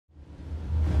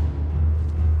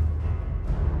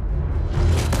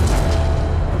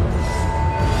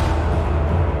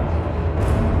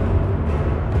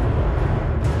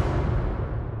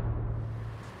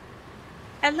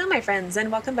Hello my friends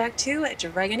and welcome back to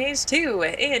Dragon Age 2.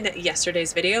 In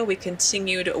yesterday's video we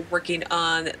continued working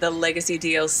on the Legacy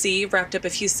DLC, wrapped up a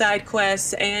few side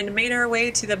quests, and made our way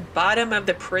to the bottom of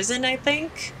the prison, I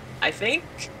think.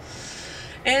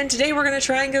 And today we're going to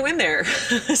try and go in there.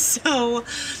 So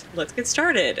let's get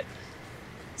started.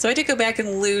 So I did go back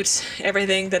and loot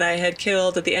everything that I had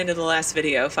killed at the end of the last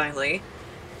video, finally.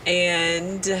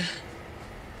 And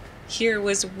here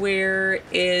was where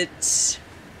it...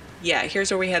 Yeah, here's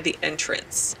where we had the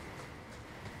entrance.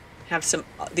 Have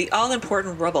the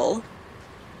all-important rubble.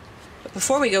 But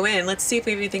before we go in, let's see if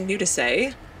we have anything new to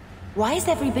say. Why is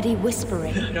everybody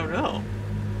whispering? I don't know.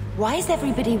 Why is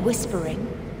everybody whispering?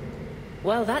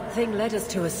 Well, that thing led us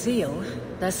to a seal.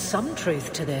 There's some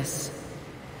truth to this.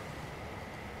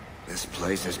 This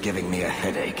place is giving me a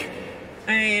headache.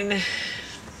 I mean,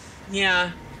 yeah,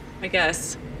 I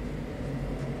guess.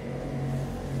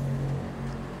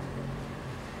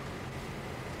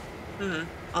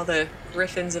 All the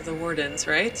griffins of the wardens,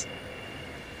 right?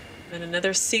 And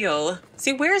another seal.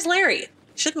 See, where's Larry?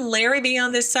 Shouldn't Larry be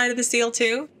on this side of the seal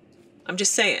too? I'm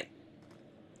just saying.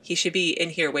 He should be in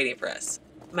here waiting for us.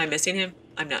 Am I missing him?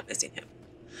 I'm not missing him.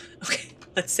 Okay,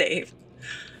 let's save.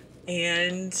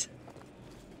 And...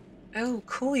 oh,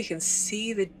 cool, you can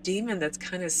see the demon that's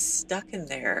kind of stuck in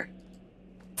there.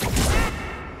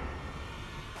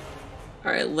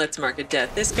 Alright, let's mark a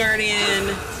death. This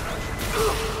guardian...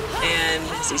 and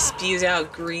as he spews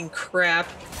out green crap.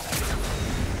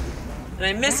 Did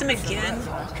I miss him again?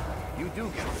 You do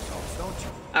get results, don't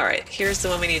you? Alright, here's the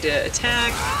one we need to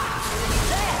attack.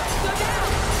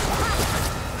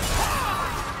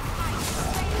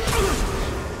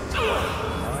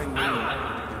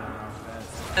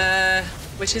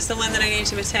 Which is the one that I need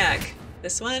to attack?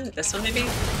 This one? This one maybe?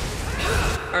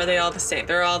 Or are they all the same?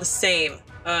 They're all the same.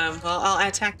 Well, I'll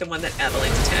attack the one that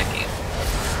Evelyn's attacking.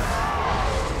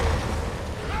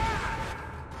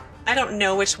 I don't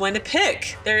know which one to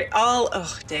pick. They're all...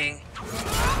 oh, dang.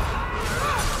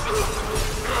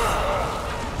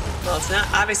 Well, it's not...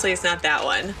 obviously, it's not that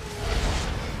one.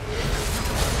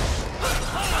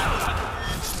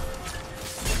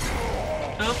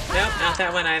 Oh, nope, not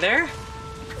that one either.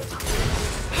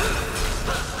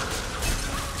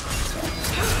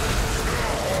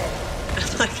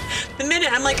 I'm like... the minute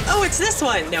I'm like, oh, it's this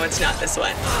one. No, it's not this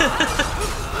one.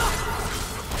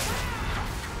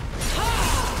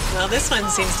 Well, this one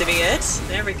seems to be it.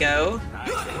 There we go.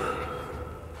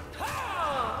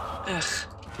 Ugh.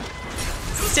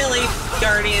 Silly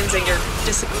guardians and your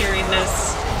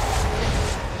disappearingness.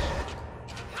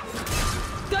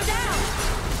 Go down!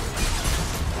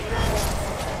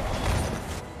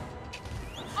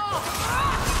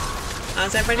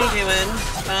 How's everybody doing?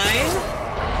 Fine?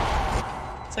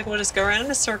 Looks like we'll just go around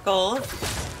in a circle.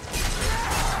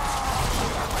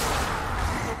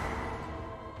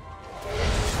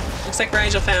 Looks like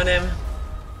Rigel found him.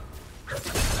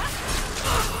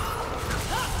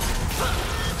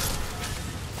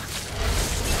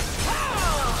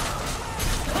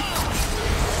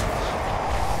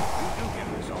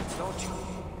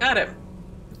 Got him.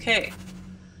 Okay.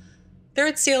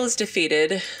 Third seal is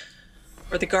defeated.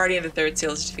 Or the guardian of the third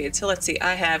seal is defeated. So let's see.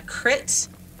 I have crit,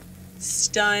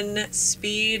 stun,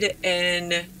 speed,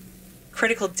 and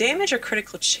critical damage or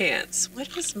critical chance.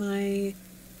 What is my...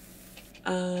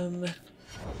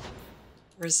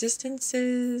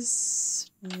 resistances?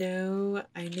 No,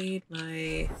 I need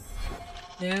my...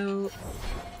 no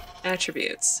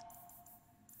attributes.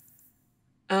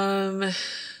 My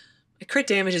crit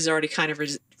damage is already kind of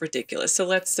ridiculous, so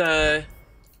let's, do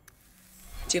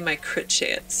my crit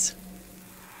chance.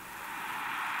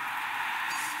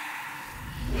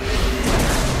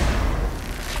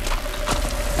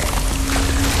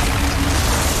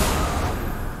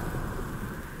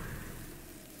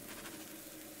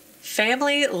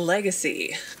 Family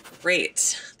legacy.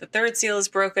 Great. The third seal is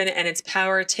broken and its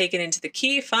power taken into the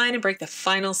key. Find and break the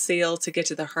final seal to get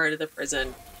to the heart of the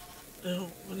prison. I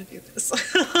don't want to do this.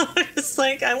 It's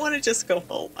like, I want to just go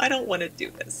home. I don't want to do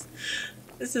this.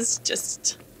 This is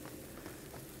just...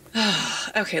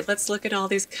 okay, let's look at all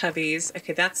these cubbies.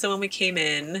 Okay, that's the one we came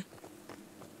in.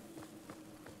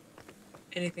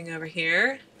 Anything over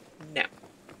here? No.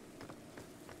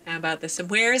 How about this? And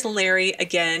where's Larry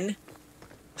again?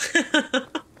 I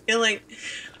feel like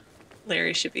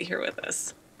Larry should be here with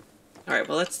us. All right,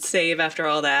 well, let's save after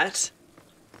all that.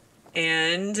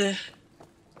 And...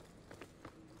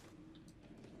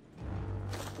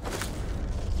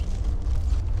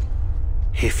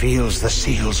 he feels the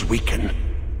seals weaken.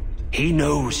 He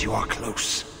knows you are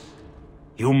close.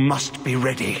 You must be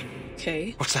ready.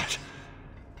 Okay. What's that?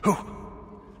 Who?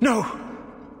 No!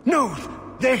 No!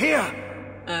 They're here!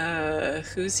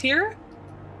 Who's here?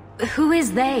 Who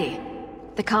is they?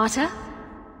 The Carter?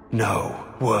 No,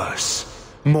 worse.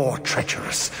 More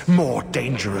treacherous, more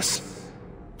dangerous.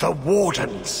 The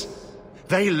wardens.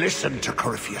 They listen to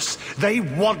Corypheus. They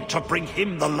want to bring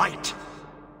him the light.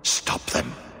 Stop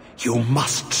them. You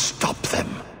must stop them.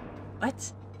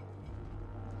 What?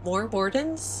 More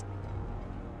wardens?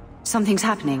 Something's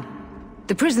happening.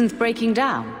 The prison's breaking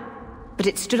down. But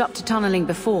it stood up to tunneling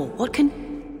before. What can...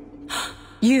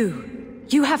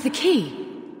 You have the key.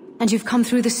 And you've come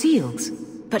through the seals.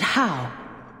 But how?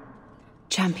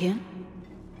 Champion?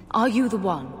 Are you the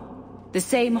one? The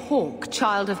same Hawk,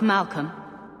 child of Malcolm?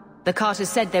 The Carters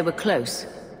said they were close.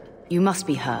 You must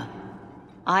be her.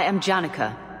 I am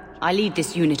Jesika. I lead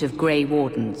this unit of Grey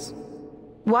Wardens.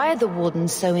 Why are the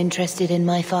Wardens so interested in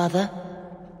my father?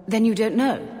 Then you don't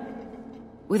know.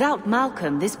 Without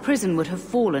Malcolm, this prison would have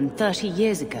fallen 30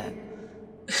 years ago.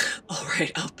 All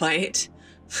right, I'll bite.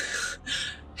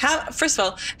 First of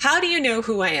all, how do you know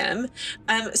who I am?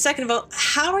 Second of all,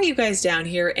 how are you guys down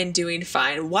here and doing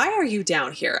fine? Why are you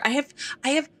down here? I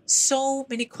have so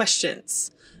many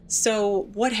questions. So,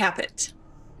 what happened?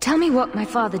 Tell me what my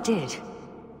father did.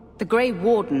 The Grey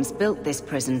Wardens built this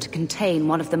prison to contain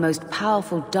one of the most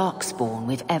powerful Darkspawn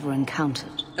we've ever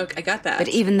encountered. Okay, I got that. But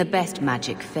even the best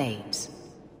magic fades.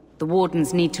 The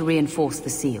Wardens need to reinforce the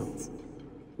seals.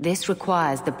 This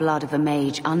requires the blood of a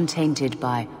mage untainted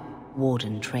by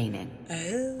Warden training.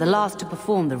 Oh. The last to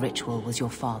perform the ritual was your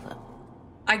father.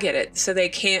 I get it. So they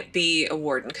can't be a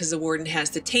warden because the warden has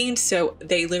the taint, so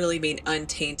they literally mean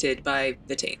untainted by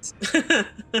the taints.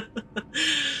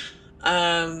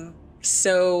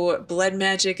 So blood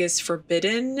magic is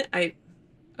forbidden?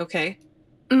 Okay.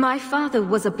 My father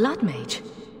was a blood mage.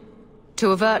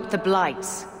 To avert the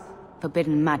blights,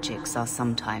 forbidden magics are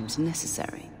sometimes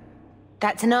necessary.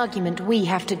 That's an argument we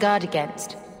have to guard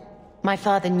against. My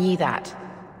father knew that.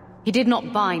 He did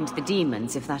not bind the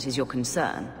demons, if that is your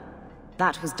concern.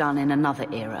 That was done in another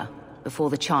era, before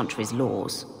the Chantry's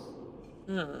laws.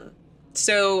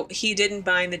 So he didn't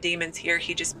bind the demons here,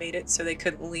 he just made it so they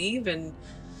couldn't leave, and...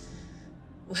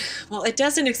 Well, it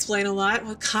doesn't explain a lot.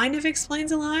 Well, it kind of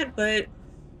explains a lot, but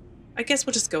I guess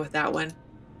we'll just go with that one.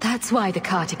 That's why the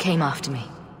Carter came after me.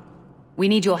 We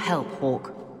need your help,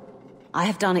 Hawk. I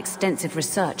have done extensive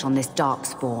research on this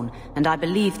Darkspawn, and I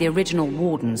believe the original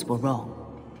Wardens were wrong.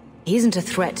 He isn't a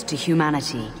threat to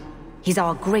humanity. He's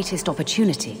our greatest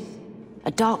opportunity.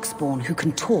 A Darkspawn who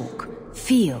can talk,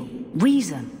 feel,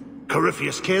 reason.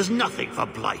 Corypheus cares nothing for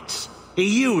blights.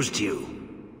 He used you.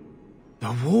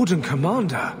 The Warden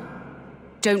Commander?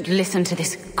 Don't listen to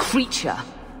this creature.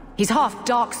 He's half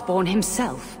Darkspawn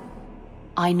himself.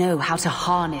 I know how to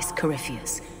harness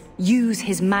Corypheus. Use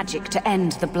his magic to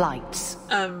end the blights.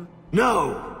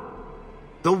 No.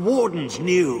 The Wardens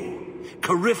knew.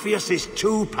 Corypheus is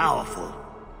too powerful.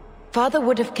 Father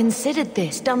would have considered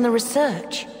this, done the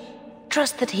research.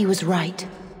 Trust that he was right.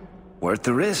 Worth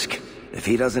the risk. If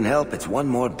he doesn't help, it's one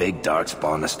more big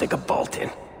Darkspawn to stick a bolt in.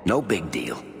 No big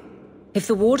deal. If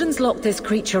the Wardens locked this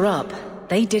creature up,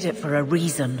 they did it for a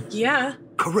reason. Yeah.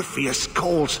 Corypheus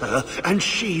calls her, and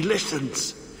she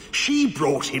listens. She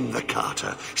brought him the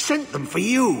Carter, sent them for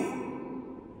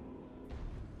you.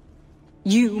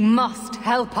 You must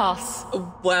help us.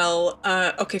 Well,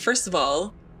 okay, first of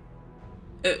all,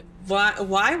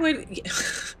 why would...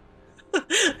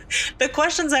 The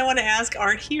questions I want to ask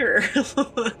aren't here.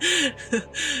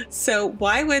 So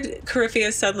why would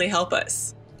Corypheus suddenly help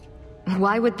us?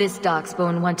 Why would this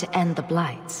Darkspawn want to end the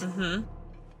blights?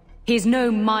 He's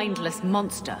no mindless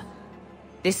monster.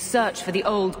 This search for the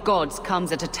old gods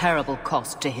comes at a terrible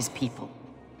cost to his people.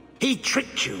 He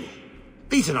tricked you.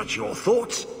 These are not your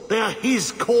thoughts. They are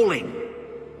his calling.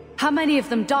 How many of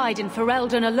them died in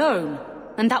Ferelden alone?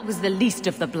 And that was the least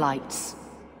of the blights.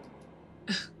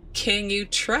 Can you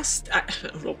trust...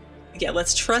 yeah,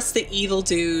 let's trust the evil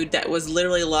dude that was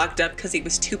literally locked up because he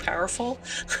was too powerful.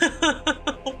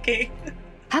 Okay.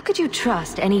 How could you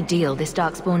trust any deal this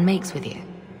Darkspawn makes with you?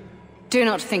 Do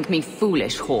not think me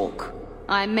foolish, Hawk.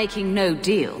 I am making no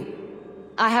deal.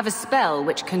 I have a spell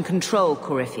which can control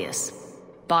Corypheus.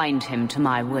 Bind him to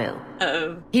my will.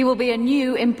 Uh-oh. He will be a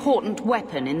new, important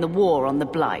weapon in the war on the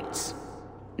Blights.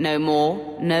 No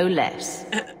more, no less.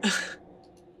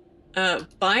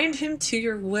 Bind him to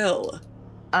your will.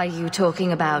 Are you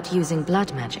talking about using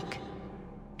blood magic?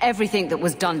 Everything that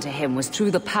was done to him was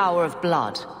through the power of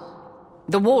blood.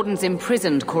 The Wardens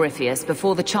imprisoned Corypheus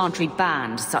before the Chantry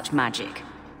banned such magic.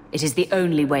 It is the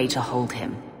only way to hold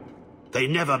him. They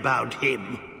never bound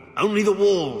him. Only the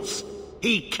walls.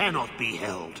 He cannot be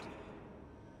held.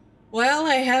 Well,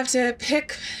 I have to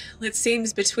pick, it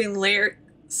seems, between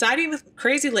siding with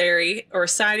Crazy Larry or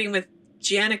siding with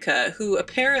Jesika, who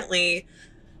apparently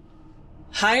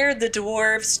hired the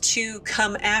dwarves to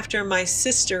come after my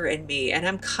sister and me, and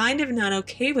I'm kind of not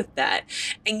okay with that.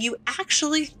 And you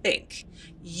actually think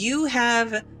you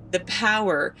have the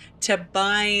power to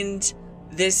bind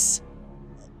this,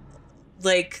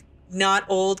 like, not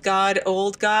old god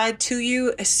to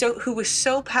you, who was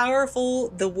so powerful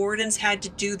the wardens had to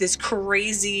do this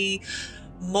crazy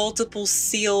multiple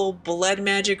seal blood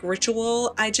magic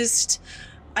ritual?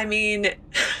 I mean,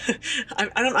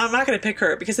 I'm not going to pick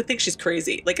her because I think she's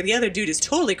crazy. Like, the other dude is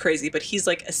totally crazy, but he's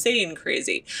like a sane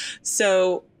crazy.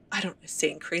 So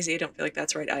sane crazy. I don't feel like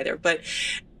that's right either. But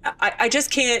I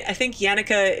just can't. I think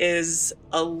Jesika is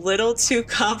a little too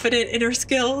confident in her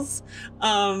skills.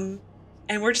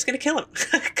 And we're just going to kill him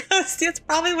because that's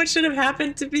probably what should have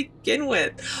happened to begin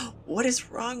with. What is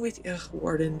wrong with you? Ugh,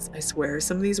 wardens, I swear.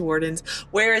 Some of these wardens.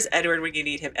 Where is Edward when you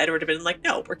need him? Edward would have been like,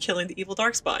 no, we're killing the evil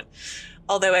darkspawn.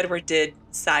 Although Edward did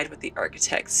side with the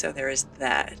architect, so there is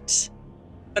that.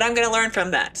 But I'm going to learn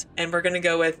from that. And we're going to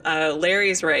go with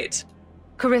Larry's right.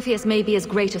 Corypheus may be as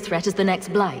great a threat as the next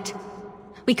Blight.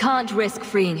 We can't risk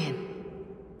freeing him.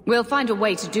 We'll find a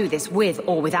way to do this with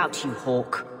or without you,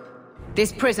 Hawk.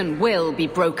 This prison will be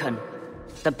broken.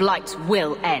 The Blight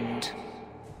will end.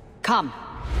 Come.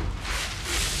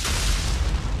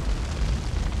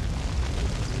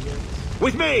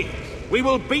 With me! We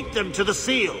will beat them to the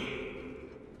seal!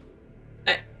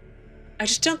 I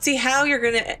just don't see how you're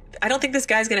gonna... I don't think this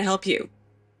guy's gonna help you.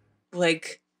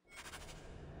 Like,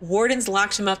 wardens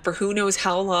locked him up for who knows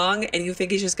how long, and you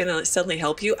think he's just gonna suddenly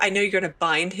help you? I know you're gonna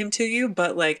bind him to you,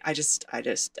 but like, I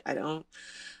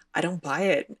don't buy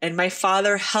it. And my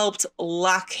father helped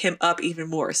lock him up even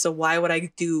more. So why would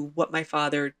I do what my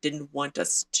father didn't want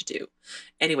us to do?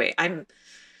 Anyway, I'm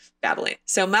babbling.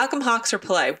 So Malcolm Hawk's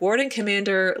reply, Warden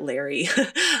Commander Larry,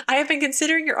 I have been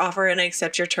considering your offer and I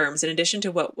accept your terms. In addition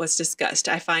to what was discussed,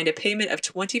 I find a payment of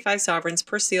 25 sovereigns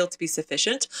per seal to be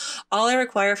sufficient. All I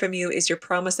require from you is your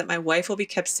promise that my wife will be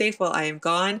kept safe while I am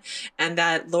gone and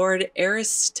that Lord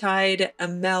Aristide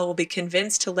Amel will be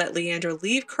convinced to let Leander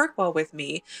leave Kirkwall with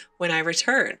me when I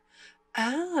return.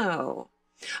 Oh.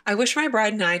 I wish my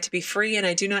bride and I to be free, and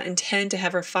I do not intend to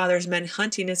have her father's men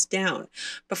hunting us down.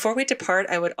 Before we depart,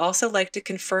 I would also like to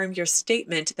confirm your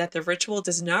statement that the ritual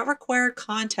does not require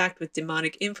contact with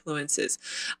demonic influences.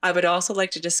 I would also like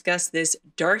to discuss this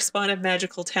darkspawn of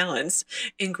magical talents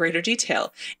in greater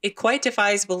detail. It quite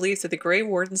defies belief that the Grey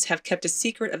Wardens have kept a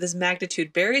secret of this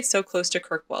magnitude buried so close to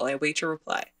Kirkwall. I await your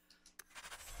reply.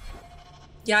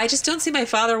 Yeah, I just don't see my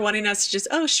father wanting us to just,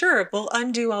 oh, sure, we'll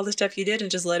undo all the stuff you did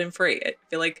and just let him free. I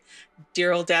feel like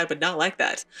dear old dad would not like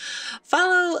that.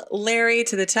 Follow Larry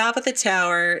to the top of the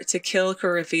tower to kill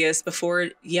Corypheus before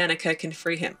Jesika can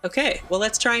free him. Okay, well,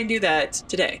 let's try and do that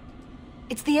today.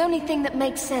 It's the only thing that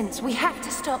makes sense. We have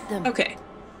to stop them. Okay.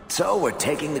 So we're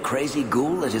taking the crazy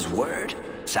ghoul at his word.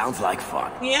 Sounds like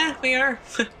fun. Yeah, we are.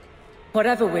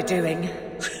 Whatever we're doing,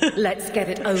 let's get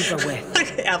it over with.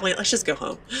 Okay, Adeline, let's just go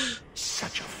home.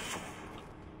 Such a fool.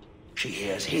 She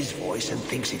hears his voice and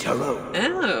thinks it her own.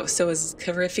 Oh, so is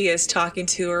Corypheus talking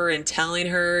to her and telling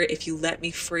her, if you let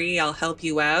me free, I'll help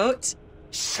you out?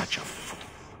 Such a fool.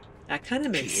 That kind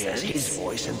of makes sense. She hears his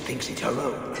voice and thinks it her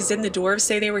own. Because didn't the dwarves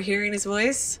say they were hearing his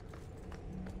voice?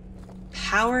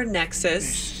 Power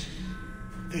Nexus.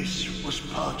 This was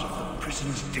part of the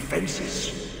prison's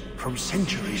defenses. From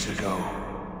centuries ago.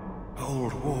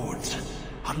 Old wards,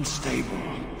 unstable,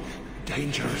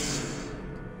 dangerous.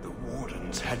 The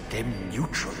wardens had them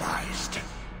neutralized.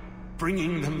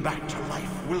 Bringing them back to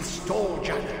life will stall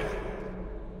Jesika.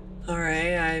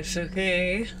 Alright,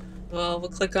 okay. Well, we'll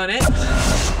click on it.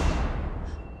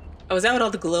 Oh, is that what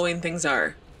all the glowing things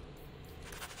are?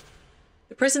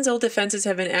 The prison's old defenses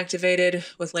have been activated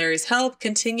with Larry's help.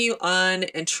 Continue on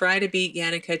and try to beat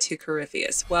Jesika to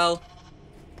Corypheus. Well,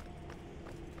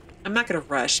 I'm not going to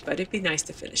rush, but it'd be nice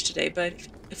to finish today. But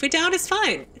if we don't, it's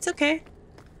fine. It's okay.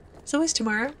 It's always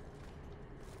tomorrow.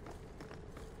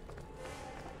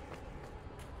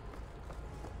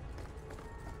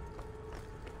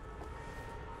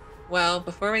 Well,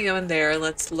 before we go in there,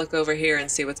 let's look over here and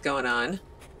see what's going on.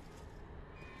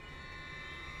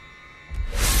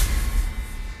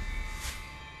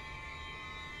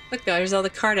 Look, there's all the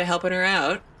Carta helping her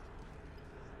out.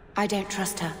 I don't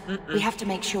trust her. We have to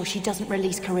make sure she doesn't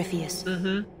release Corypheus.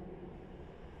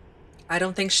 I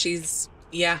don't think she's...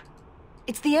 yeah.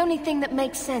 It's the only thing that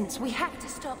makes sense. We have to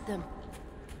stop them.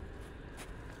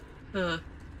 Huh.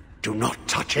 Do not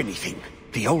touch anything.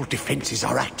 The old defenses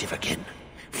are active again.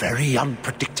 Very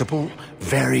unpredictable,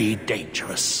 very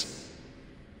dangerous.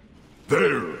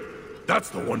 There! That's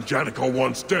the one Jesika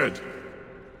wants dead.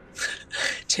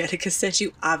 Jesika sent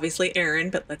you, obviously, Aaron,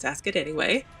 but let's ask it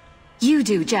anyway. You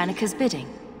do Janika's bidding.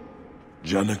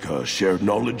 Jesika shared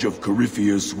knowledge of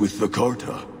Corypheus with the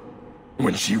Carta.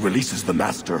 When she releases the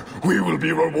Master, we will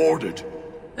be rewarded.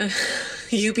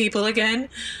 You people again?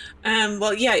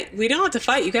 Well, yeah, we don't have to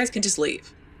fight. You guys can just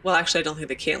leave. Well, actually, I don't think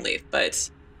they can leave,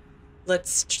 but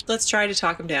let's try to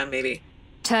talk them down, maybe.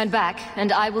 Turn back,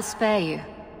 and I will spare you.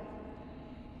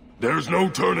 There's no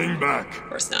turning back. Of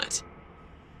course not.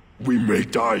 We may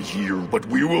die here, but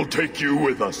we will take you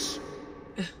with us.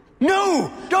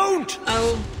 No! Don't!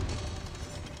 Oh.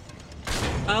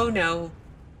 Oh, no.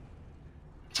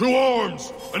 To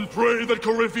arms, and pray that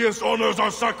Corypheus honors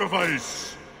our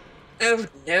sacrifice! Oh,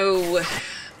 no.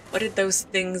 What did those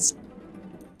things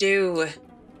do?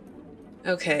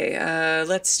 Okay,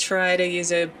 let's try to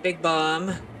use a big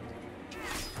bomb.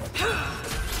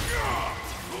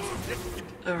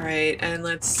 Alright, and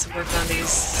let's work on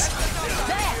these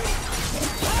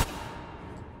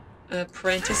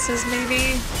apprentices,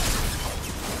 maybe?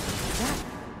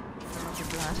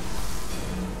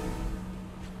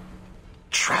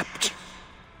 Trapped.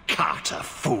 Carter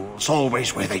fools,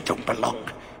 always where they don't belong.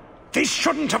 This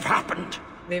shouldn't have happened.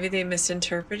 Maybe they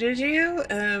misinterpreted you?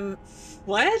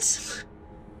 What?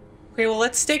 Okay, well,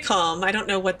 let's stay calm. I don't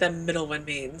know what the middle one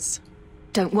means.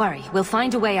 Don't worry, we'll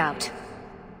find a way out.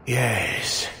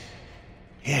 Yes.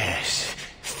 Yes.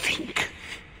 Think.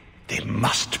 There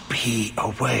must be a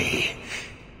way.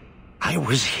 I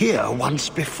was here once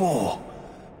before.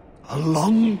 A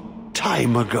long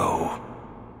time ago.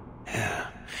 Yeah.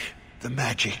 The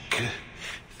magic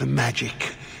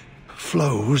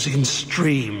flows in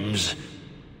streams.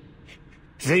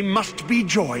 They must be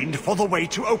joined for the way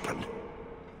to open.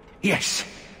 Yes.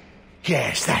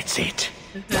 Yes, that's it.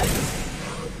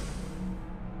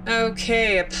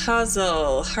 Okay, a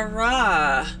puzzle.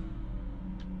 Hurrah!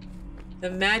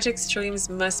 The magic streams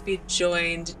must be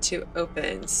joined to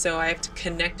open, so I have to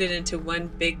connect it into one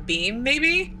big beam,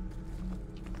 maybe?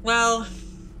 Well,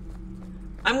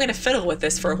 I'm gonna fiddle with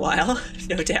this for a while,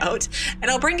 no doubt,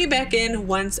 and I'll bring you back in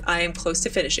once I am close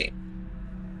to finishing.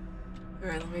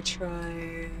 Alright, let me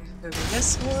try maybe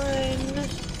this one.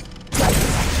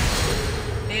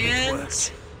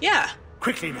 And yeah.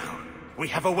 Quickly now. We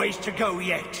have a ways to go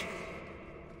yet.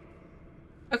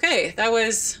 Okay, that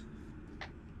wasn't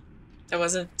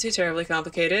too terribly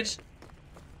complicated.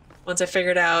 Once I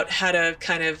figured out how to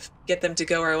kind of get them to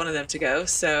go where I wanted them to go,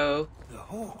 so... The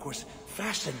hawk was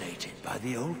fascinated by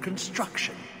the old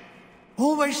construction,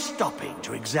 always stopping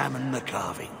to examine the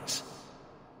carvings.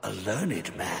 A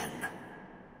learned man.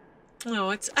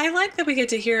 Oh, I like that we get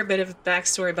to hear a bit of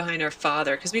backstory behind our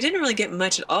father, because we didn't really get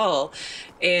much at all.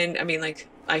 And, I mean, like,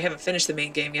 I haven't finished the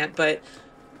main game yet, but,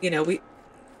 you know,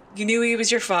 you knew he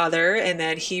was your father, and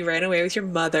that he ran away with your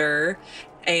mother,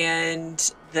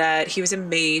 and that he was a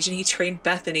mage, and he trained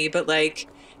Bethany, but, like,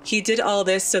 he did all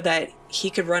this so that he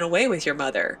could run away with your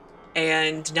mother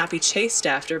and not be chased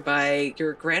after by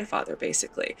your grandfather,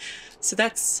 basically. So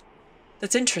that's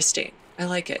interesting. I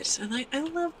like it. And I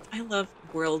love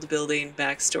world building,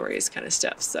 backstories kind of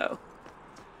stuff, so.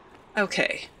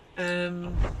 Okay.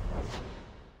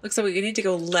 Looks like we need to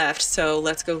go left, so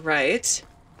let's go right.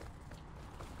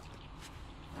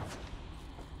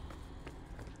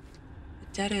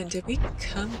 Dead end. Did we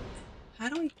come? How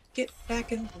do we get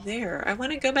back in there? I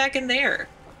want to go back in there.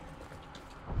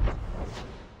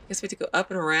 Guess we have to go up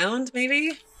and around,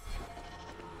 maybe?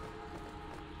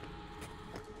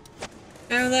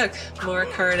 Oh, look. More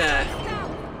Carta.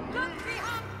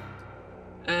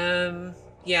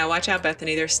 Yeah, watch out,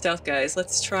 Bethany. They're stealth guys.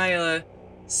 Let's try a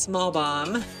small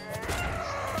bomb.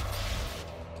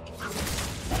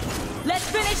 Let's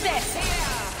finish this!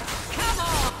 Come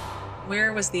on!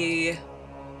 Where was the...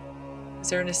 Is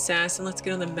there an assassin? Let's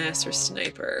get on the Master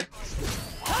Sniper.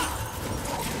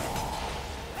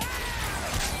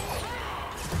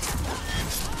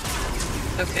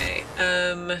 Okay,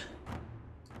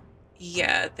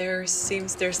 yeah, there's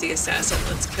the assassin.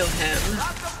 Let's kill him.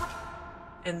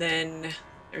 And then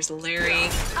there's Larry.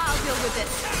 I'll deal with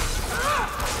this.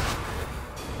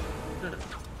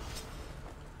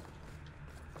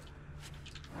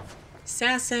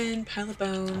 Assassin, pile of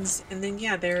bones, and then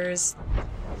yeah, there's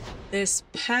this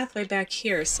pathway back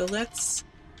here. So let's...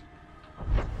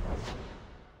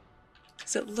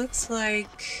 Because it looks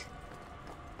like...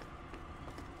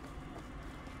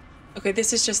 Okay,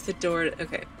 this is just the door.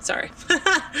 Okay, sorry.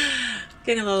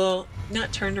 Getting a little,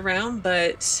 not turned around,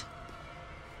 but...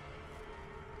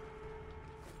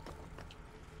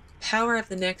 Power of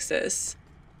the Nexus.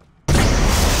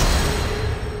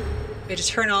 We have to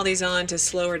turn all these on to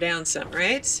slow her down some,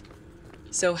 right?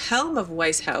 So, Helm of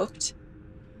Weishaupt.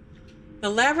 The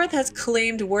Labyrinth has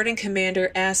claimed Warden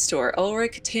Commander Astor.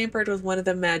 Ulrich tampered with one of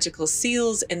the magical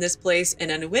seals in this place and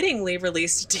unwittingly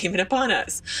released a demon upon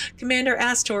us. Commander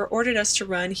Astor ordered us to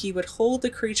run. He would hold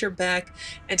the creature back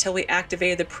until we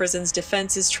activated the prison's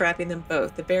defenses, trapping them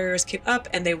both. The barriers came up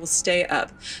and they will stay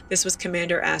up. This was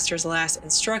Commander Astor's last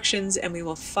instructions, and we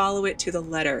will follow it to the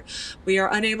letter. We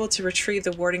are unable to retrieve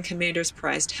the Warden Commander's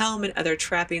prized helm and other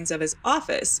trappings of his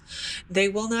office. They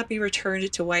will not be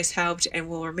returned to Weishaupt and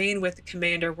will remain with the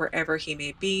Commander wherever he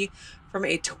may be. From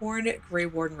a torn Grey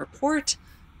Warden report,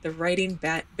 the writing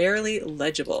barely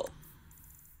legible.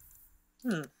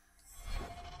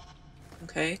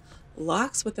 Okay.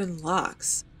 Locks within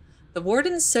locks. The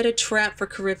wardens set a trap for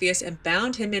Corypheus and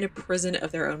bound him in a prison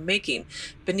of their own making.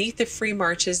 Beneath the free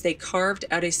marches, they carved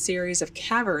out a series of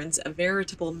caverns, a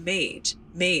veritable maze,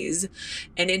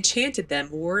 and enchanted them,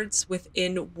 wards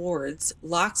within wards,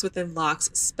 locks within locks,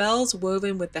 spells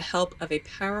woven with the help of a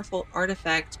powerful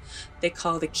artifact they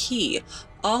call the key.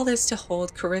 All this to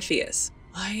hold Corypheus.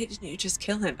 Why didn't you just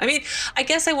kill him? I mean, I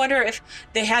guess I wonder if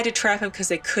they had to trap him because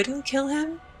they couldn't kill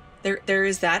him. There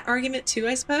is that argument too,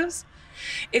 I suppose.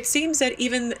 It seems that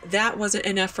even that wasn't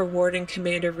enough for Warden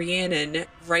Commander Rhiannon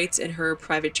writes in her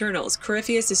private journals.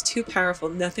 Corypheus is too powerful.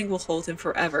 Nothing will hold him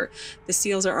forever. The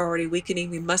seals are already weakening.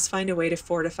 We must find a way to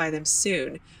fortify them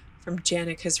soon. From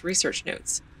Janika's research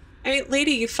notes. I mean,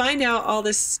 lady, you find out all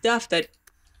this stuff that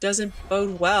doesn't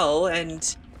bode well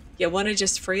and you want to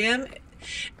just free him?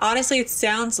 Honestly, it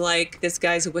sounds like this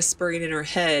guy's whispering in her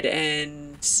head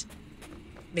and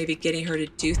maybe getting her to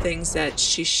do things that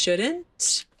she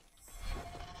shouldn't.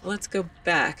 Let's go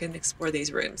back and explore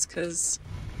these rooms, because,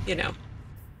 you know,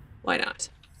 why not?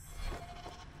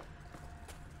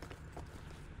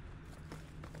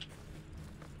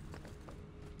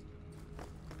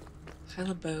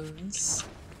 Pile of bones.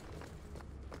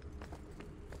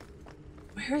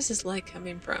 Where is this light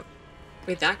coming from?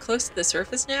 Wait, that close to the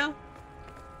surface now?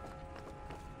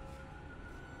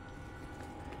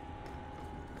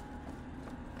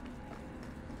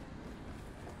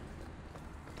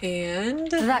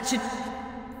 And that should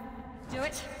do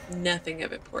it. Nothing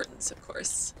of importance, of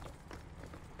course.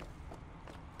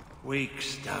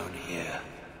 Weeks down here,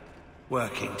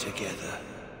 working together.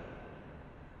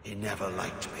 He never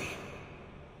liked me.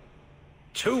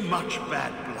 Too much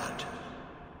bad blood.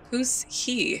 Who's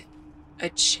he? A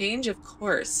change of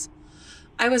course.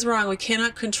 I was wrong. We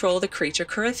cannot control the creature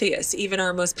Corypheus. Even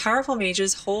our most powerful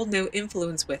mages hold no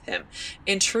influence with him.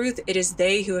 In truth, it is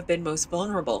they who have been most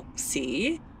vulnerable.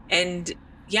 See? And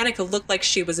Janika looked like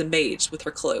she was a mage with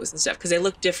her clothes and stuff, because they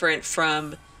look different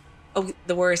from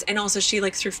the warriors. And also she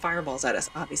like threw fireballs at us,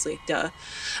 obviously, duh.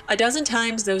 A dozen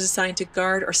times those assigned to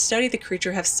guard or study the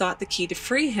creature have sought the key to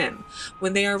free him.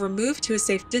 When they are removed to a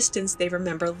safe distance, they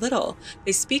remember little.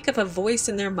 They speak of a voice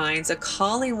in their minds, a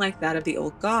calling like that of the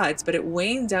old gods, but it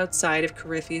wanes outside of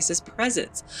Corypheus's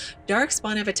presence.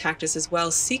 Darkspawn have attacked us as well,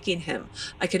 seeking him.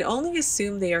 I can only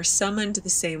assume they are summoned the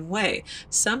same way.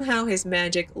 Somehow his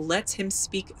magic lets him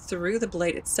speak through the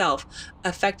blade itself,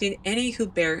 affecting any who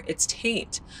bear its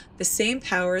taint. The same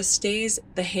power stays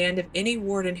the hand of any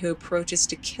warden who approaches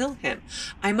to kill him.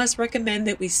 I must recommend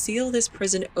that we seal this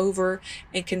prison over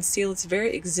and conceal its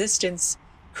very existence.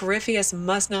 Corypheus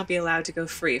must not be allowed to go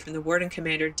free. From the Warden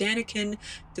Commander Daniken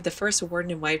to the first Warden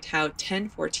in Whiteout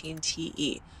 1014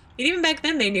 TE. And even back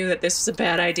then they knew that this was a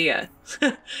bad idea.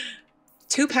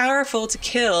 Too powerful to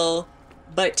kill,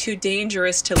 but too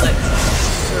dangerous to let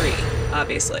free,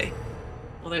 obviously.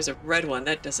 Well, there's a red one.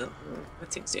 That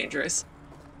seems dangerous.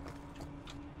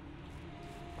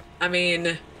 I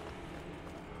mean,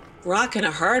 rock in a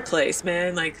hard place,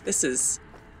 man. Like, this is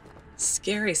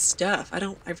scary stuff.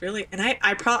 I'm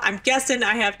guessing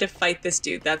I have to fight this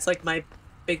dude. That's like my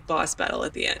big boss battle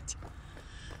at the end.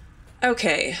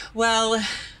 Okay, well,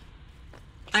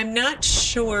 I'm not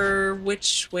sure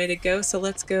which way to go, so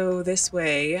let's go this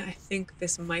way. I think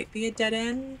this might be a dead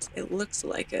end. It looks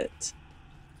like it.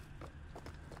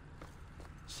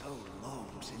 So long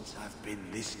since I've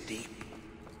been this deep.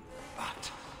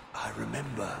 But I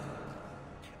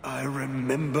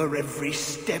remember every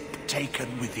step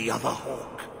taken with the other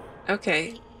hawk.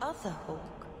 Okay. Other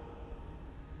hawk?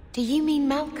 Do you mean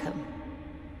Malcolm?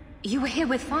 You were here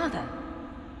with Father.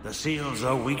 The seals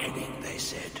are weakening, they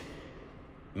said.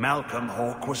 Malcolm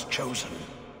Hawke was chosen.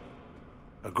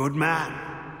 A good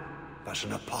man, but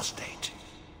an apostate.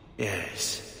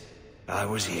 Yes, I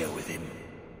was here with him.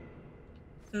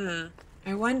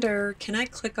 I wonder, can I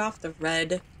click off the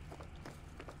red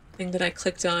thing that I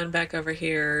clicked on back over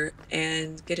here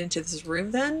and get into this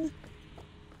room then?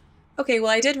 Okay,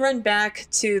 well, I did run back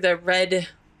to the red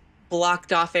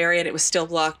blocked off area and it was still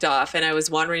blocked off. And I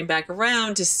was wandering back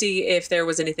around to see if there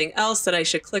was anything else that I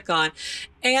should click on.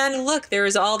 And look,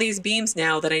 there's all these beams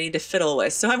now that I need to fiddle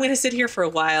with. So I'm going to sit here for a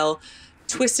while,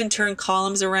 twist and turn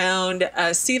columns around,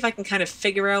 see if I can kind of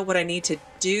figure out what I need to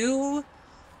do.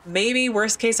 Maybe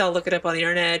worst case, I'll look it up on the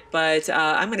internet, but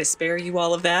I'm going to spare you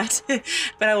all of that.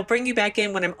 But I will bring you back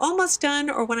in when I'm almost done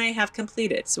or when I have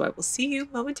completed. So I will see you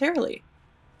momentarily.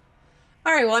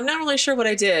 All right, well, I'm not really sure what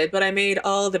I did, but I made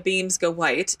all the beams go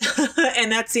white,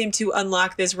 and that seemed to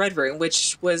unlock this red room,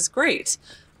 which was great.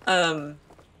 So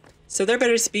there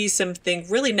better be something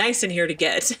really nice in here to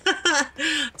get.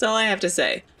 That's all I have to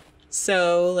say.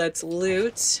 So let's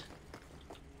loot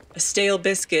a stale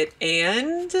biscuit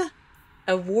and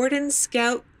a Warden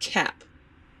Scout cap.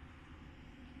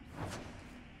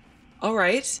 All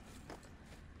right.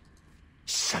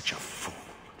 Such a fool.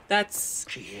 That's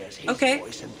She hears his okay.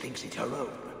 voice and thinks it's her own.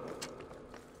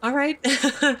 All right.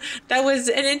 That was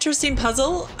an interesting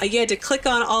puzzle. You had to click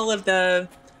on all of the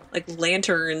like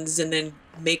lanterns and then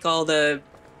make all the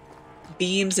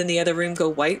beams in the other room go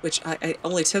white, which I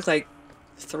only took like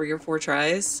 3 or 4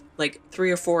 tries, like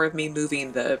 3 or 4 of me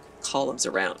moving the columns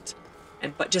around,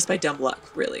 and but just by dumb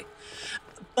luck, really.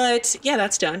 But yeah,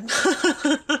 that's done.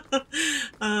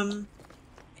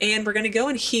 And we're gonna go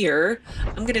in here.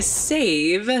 I'm gonna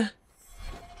save,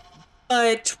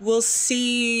 but we'll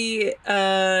see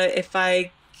if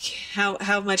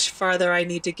how much farther I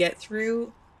need to get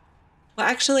through. Well,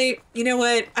 actually, you know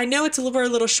what? I know it's a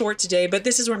little short today, but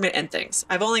this is where I'm going to end things.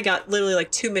 I've only got literally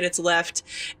like 2 minutes left,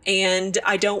 and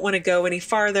I don't want to go any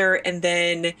farther, and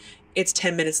then it's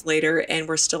 10 minutes later, and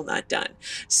we're still not done.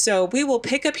 So we will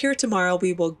pick up here tomorrow.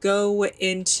 We will go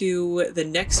into the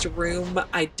next room.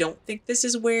 I don't think this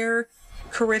is where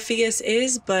Corypheus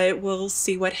is, but we'll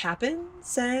see what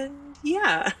happens, and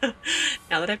yeah,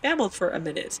 now that I've babbled for a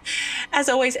minute. As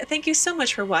always, thank you so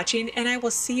much for watching, and I will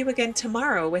see you again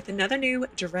tomorrow with another new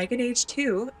Dragon Age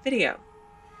 2 video.